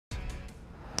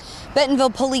Bentonville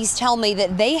police tell me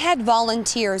that they had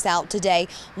volunteers out today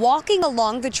walking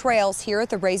along the trails here at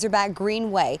the Razorback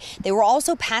Greenway. They were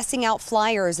also passing out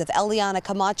flyers of Eliana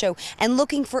Camacho and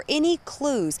looking for any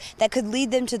clues that could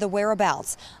lead them to the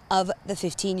whereabouts of the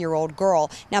 15-year-old girl.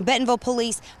 Now, Bentonville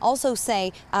police also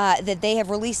say that they have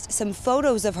released some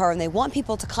photos of her and they want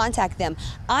people to contact them.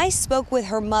 I spoke with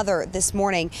her mother this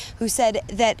morning, who said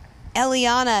that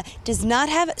Eliana does not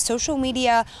have social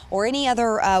media or any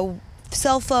other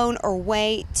cell phone or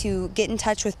way to get in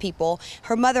touch with people.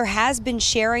 Her mother has been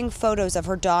sharing photos of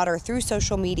her daughter through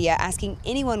social media, asking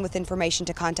anyone with information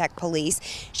to contact police.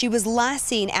 She was last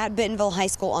seen at Bentonville High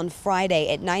School on Friday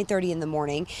at 9:30 in the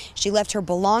morning. She left her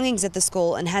belongings at the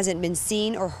school and hasn't been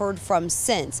seen or heard from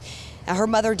since. Now, her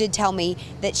mother did tell me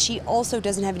that she also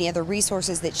doesn't have any other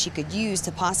resources that she could use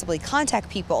to possibly contact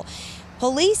people.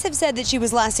 Police have said that she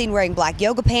was last seen wearing black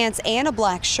yoga pants and a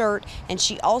black shirt, and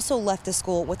she also left the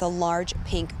school with a large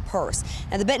pink purse.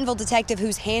 Now, the Bentonville detective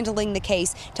who's handling the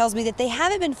case tells me that they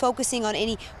haven't been focusing on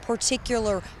any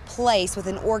particular place with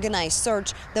an organized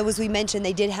search, though, as we mentioned,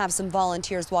 they did have some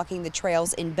volunteers walking the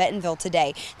trails in Bentonville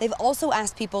today. They've also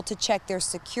asked people to check their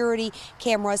security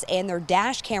cameras and their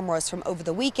dash cameras from over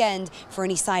the weekend for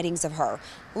any sightings of her.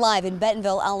 Live in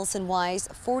Bentonville, Allison Wise,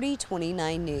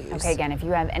 4029 News. Okay, again, if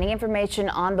you have any information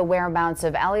on the whereabouts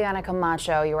of Eliana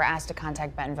Camacho, you were asked to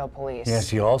contact Bentonville police. Yes,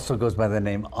 she also goes by the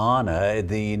name Anna.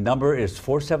 The number is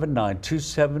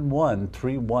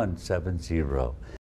 479-271-3170.